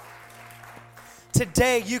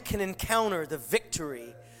 Today you can encounter the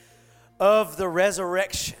victory of the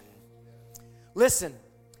resurrection. Listen,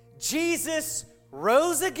 Jesus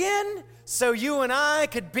rose again so you and I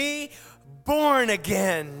could be born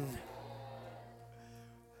again.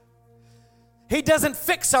 He doesn't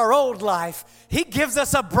fix our old life. He gives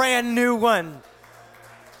us a brand new one.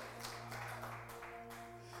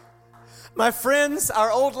 My friends, our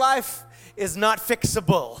old life is not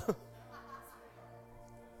fixable.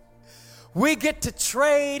 We get to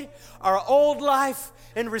trade our old life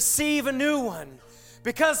and receive a new one.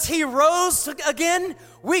 Because he rose again,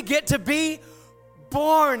 we get to be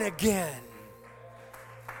born again.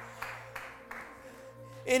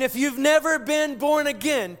 And if you've never been born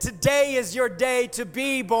again, today is your day to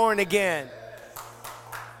be born again.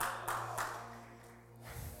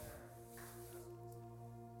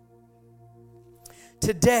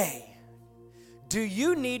 Today, do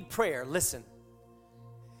you need prayer? Listen.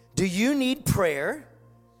 Do you need prayer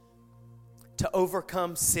to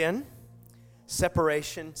overcome sin,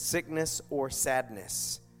 separation, sickness, or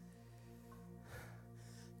sadness?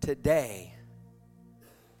 Today,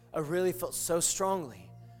 I really felt so strongly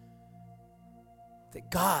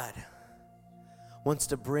that God wants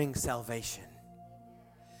to bring salvation.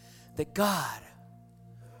 That God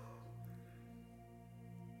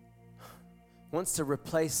wants to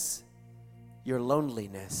replace your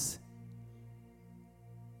loneliness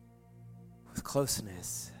with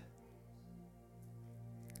closeness.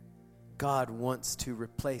 God wants to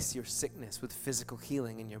replace your sickness with physical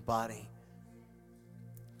healing in your body.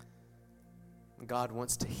 God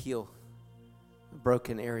wants to heal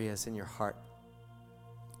broken areas in your heart.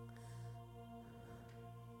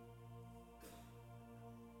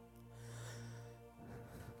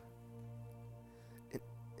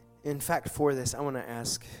 In fact, for this, I want to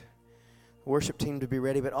ask the worship team to be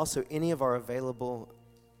ready, but also any of our available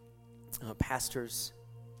pastors.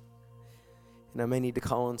 And I may need to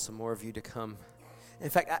call on some more of you to come.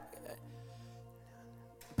 In fact,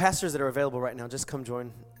 pastors that are available right now, just come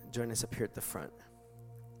join us up here at the front.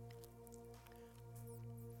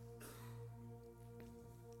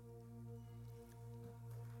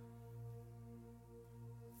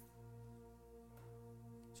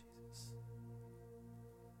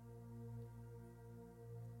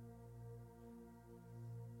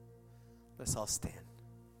 Let's all stand.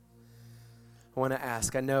 I want to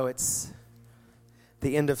ask, I know it's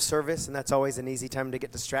the end of service, and that's always an easy time to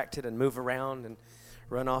get distracted and move around and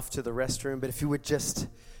run off to the restroom. But if you would just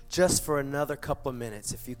for another couple of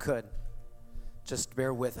minutes, if you could, just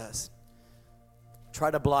bear with us. Try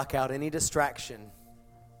to block out any distraction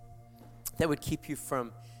that would keep you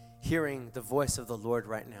from hearing the voice of the Lord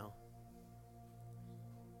right now.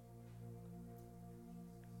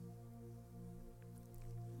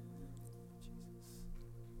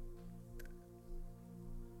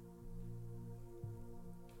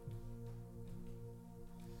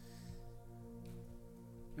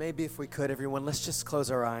 Maybe if we could, everyone, let's just close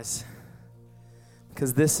our eyes,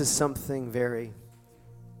 because this is something very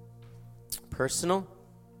personal.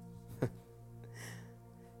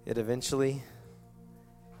 It eventually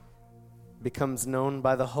becomes known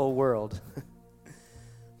by the whole world.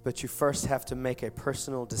 But you first have to make a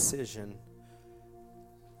personal decision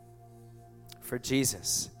for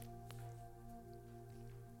Jesus.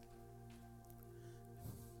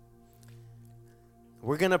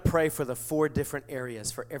 We're going to pray for the 4 different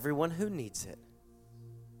areas for everyone who needs it.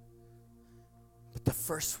 But the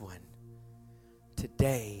first one,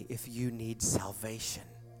 today, if you need salvation,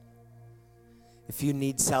 if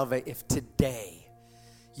today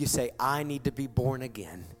you say, I need to be born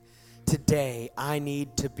again, today I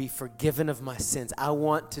need to be forgiven of my sins, I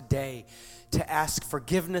want today to ask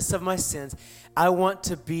forgiveness of my sins, I want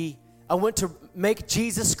to make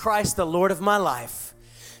Jesus Christ the Lord of my life.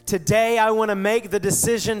 Today, I want to make the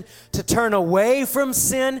decision to turn away from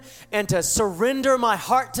sin and to surrender my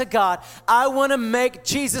heart to God. I want to make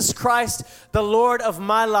Jesus Christ the Lord of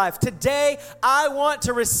my life. Today, I want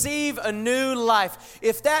to receive a new life.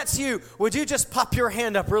 If that's you, would you just pop your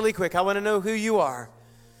hand up really quick? I want to know who you are.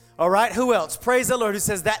 All right, who else? Praise the Lord who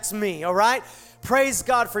says, that's me, all right? Praise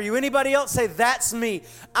God for you. Anybody else say, that's me.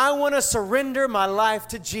 I want to surrender my life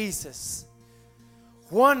to Jesus.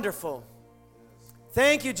 Wonderful.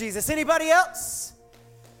 Thank you, Jesus. Anybody else?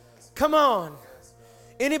 Come on.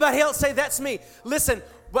 Anybody else say, that's me? Listen,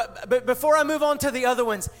 but before I move on to the other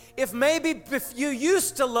ones, if you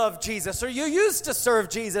used to love Jesus, or you used to serve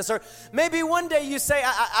Jesus, or maybe one day you say,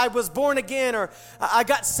 I was born again, or I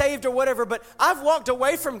got saved, or whatever, but I've walked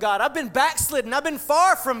away from God. I've been backslidden. I've been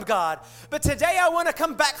far from God. But today I want to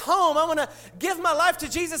come back home. I want to give my life to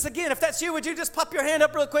Jesus again. If that's you, would you just pop your hand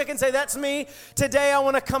up real quick and say, that's me? Today I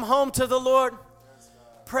want to come home to the Lord.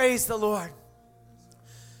 Praise the Lord.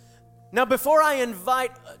 Now, before I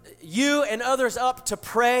invite you and others up to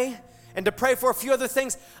pray and to pray for a few other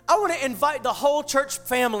things, I want to invite the whole church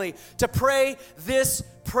family to pray this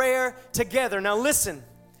prayer together. Now, listen,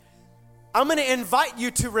 I'm going to invite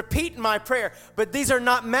you to repeat my prayer, but these are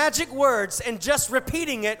not magic words, and just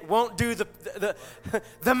repeating it won't do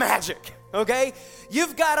the magic. Okay?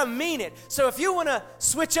 You've got to mean it. So if you want to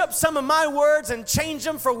switch up some of my words and change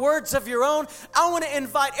them for words of your own, I want to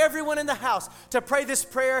invite everyone in the house to pray this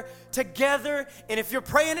prayer together. And if you're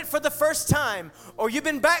praying it for the first time, or you've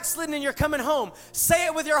been backslidden and you're coming home, say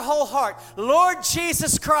it with your whole heart. Lord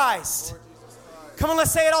Jesus Christ. Come on,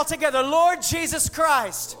 let's say it all together. Lord Jesus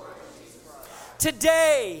Christ.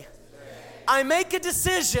 Today, I make a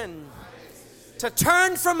decision to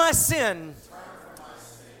turn from my sin.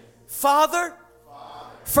 Father,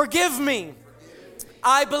 forgive me.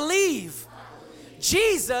 I believe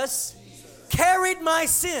Jesus carried my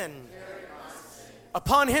sin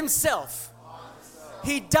upon himself.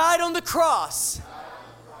 He died on the cross.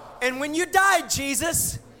 And when you died,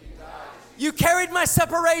 Jesus, you carried my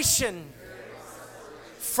separation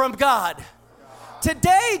from God.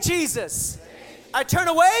 Today, Jesus, I turn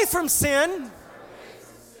away from sin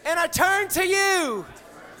and I turn to you.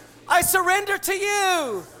 I surrender to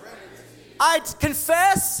you. I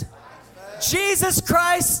confess Jesus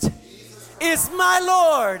Christ is my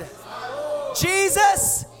Lord.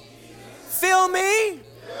 Jesus, fill me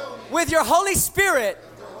with your Holy Spirit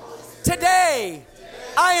today.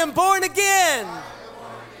 I am born again.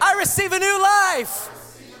 I receive a new life.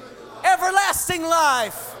 Everlasting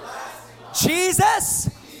life. Jesus,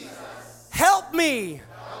 help me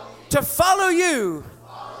to follow you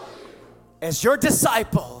as your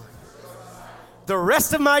disciple the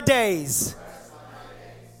rest of my days.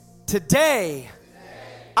 Today,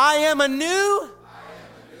 I am a new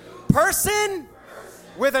person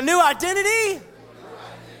with a new identity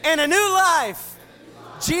and a new life.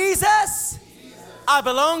 Jesus, I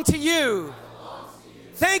belong to you.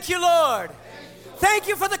 Thank you, Lord. Thank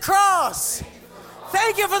you for the cross.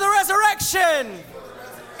 Thank you for the resurrection.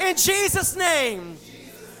 In Jesus' name,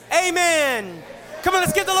 amen. Come on,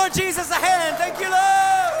 let's give the Lord Jesus a hand. Thank you, Lord.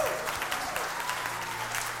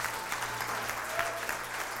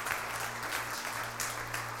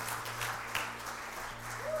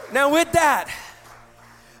 Now with that,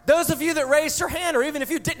 those of you that raised your hand, or even if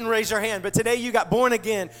you didn't raise your hand, but today you got born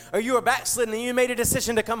again, or you were backslidden and you made a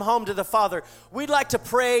decision to come home to the Father, we'd like to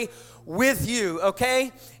pray with you,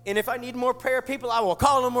 okay? And if I need more prayer people, I will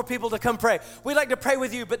call on more people to come pray. We'd like to pray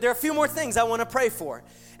with you, but there are a few more things I want to pray for.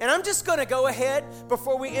 And I'm just going to go ahead,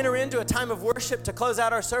 before we enter into a time of worship to close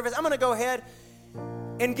out our service, I'm going to go ahead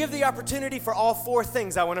and give the opportunity for all four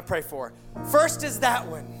things I want to pray for. First is that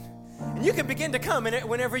one. And you can begin to come in it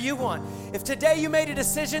whenever you want. If today you made a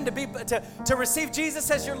decision to receive Jesus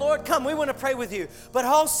as your Lord, come, we want to pray with you. But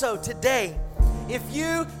also today, if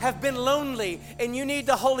you have been lonely and you need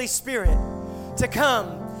the Holy Spirit to come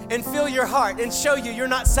and fill your heart and show you you're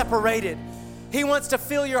not separated, He wants to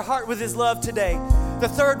fill your heart with His love today. The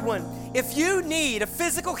third one, if you need a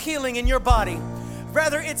physical healing in your body,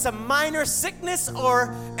 whether it's a minor sickness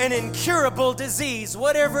or an incurable disease,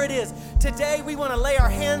 whatever it is, today we want to lay our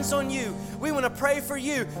hands on you. We want to pray for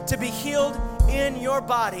you to be healed in your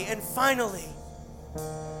body. And finally,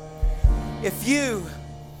 if you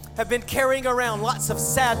have been carrying around lots of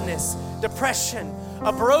sadness, depression,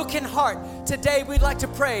 a broken heart, today we'd like to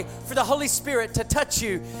pray for the Holy Spirit to touch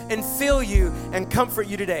you and fill you and comfort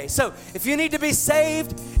you today. So if you need to be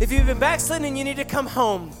saved, if you've been backslidden and you need to come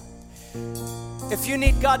home, if you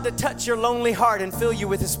need God to touch your lonely heart and fill you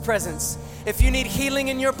with His presence, if you need healing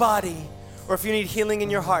in your body, or if you need healing in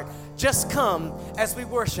your heart, just come as we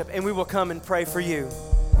worship and we will come and pray for you.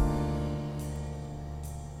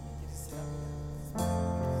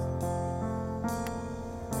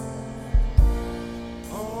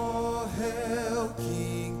 Oh, hail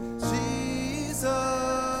King Jesus.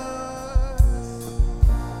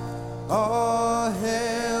 Oh,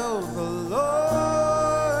 hail the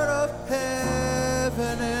Lord of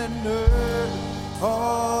heaven and earth.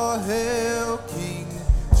 Oh, hail King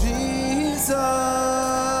Jesus.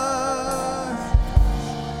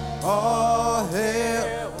 Oh,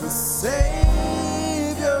 hail the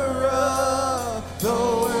Savior of the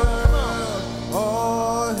world.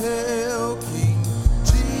 Oh, hail King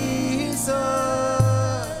Jesus.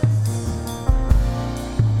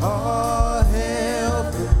 Oh, hail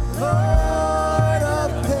the Lord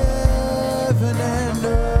of heaven and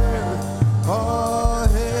earth. Oh,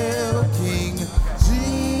 hail King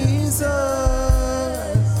Jesus.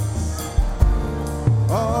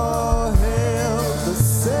 Oh, hail the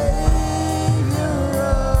Savior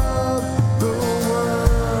of the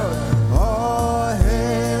world. Oh,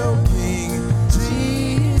 hail King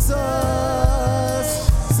Jesus.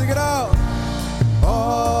 Sing it out.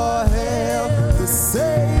 Oh, hail the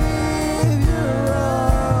Savior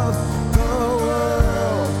of the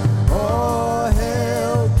world. Oh,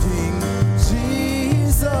 hail King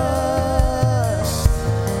Jesus.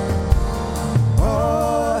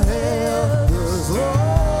 Oh, hail the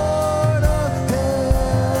Lord of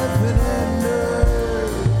heaven and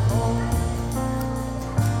earth.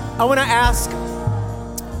 I want to ask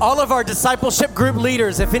all of our discipleship group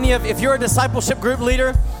leaders, if you're a discipleship group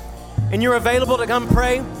leader and you're available to come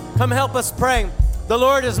pray, come help us pray. The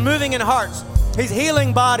Lord is moving in hearts. He's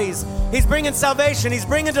healing bodies. He's bringing salvation. He's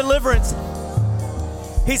bringing deliverance.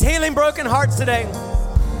 He's healing broken hearts today.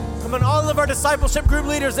 Come on, all of our discipleship group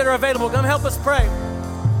leaders that are available, come help us pray.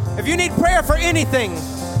 If you need prayer for anything,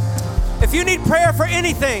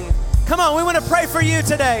 come on, we want to pray for you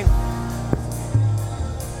today.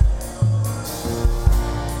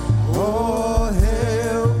 Oh,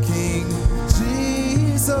 hail King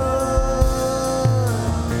Jesus.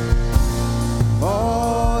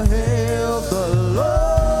 Oh, hail the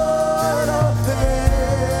Lord of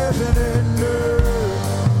heaven and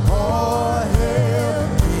earth. Oh, hail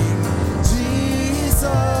King Jesus.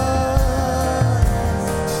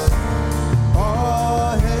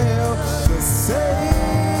 Oh, hail the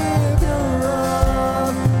Savior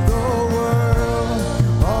of the world.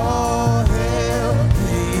 Oh, hail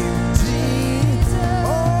King Jesus.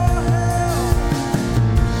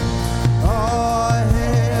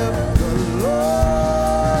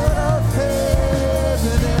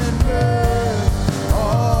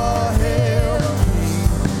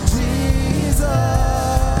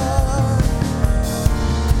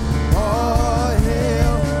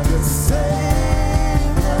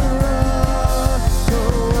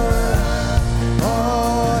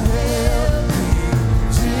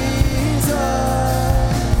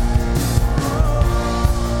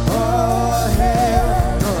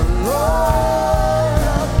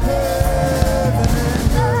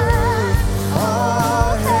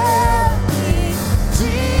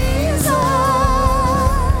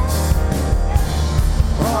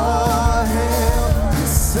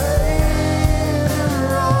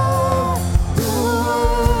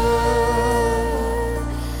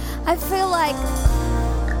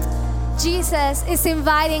 like Jesus is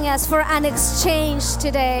inviting us for an exchange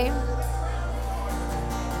today.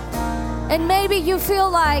 And maybe you feel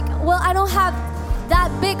like, well, I don't have that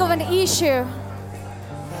big of an issue.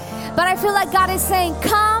 But I feel like God is saying,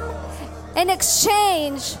 come and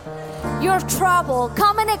exchange your trouble.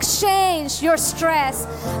 Come and exchange your stress.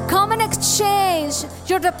 Come and exchange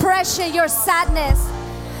your depression, your sadness.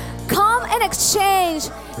 Come and exchange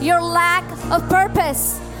your lack of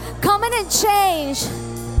purpose. Come and exchange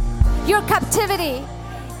your captivity.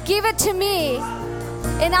 Give it to me,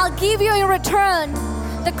 and I'll give you in return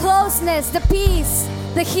the closeness, the peace,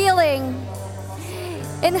 the healing.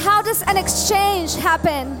 And how does an exchange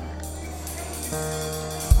happen?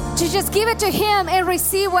 To just give it to Him and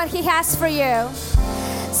receive what He has for you.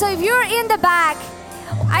 So if you're in the back,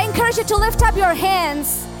 I encourage you to lift up your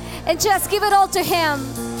hands and just give it all to Him.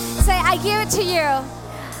 Say, I give it to you.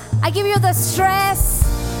 I give you the stress.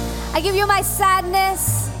 I give you my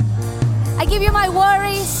sadness. I give you my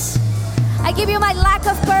worries. I give you my lack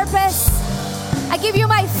of purpose. I give you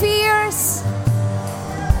my fears.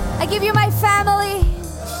 I give you my family.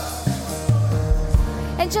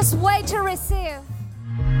 And just wait to receive.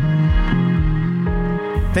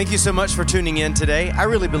 Thank you so much for tuning in today. I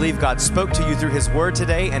really believe God spoke to you through His Word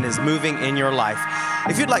today and is moving in your life.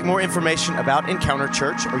 If you'd like more information about Encounter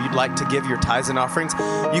Church, or you'd like to give your tithes and offerings,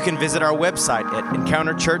 you can visit our website at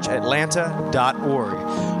encounterchurchatlanta.org.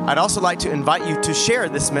 I'd also like to invite you to share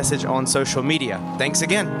this message on social media. Thanks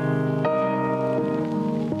again.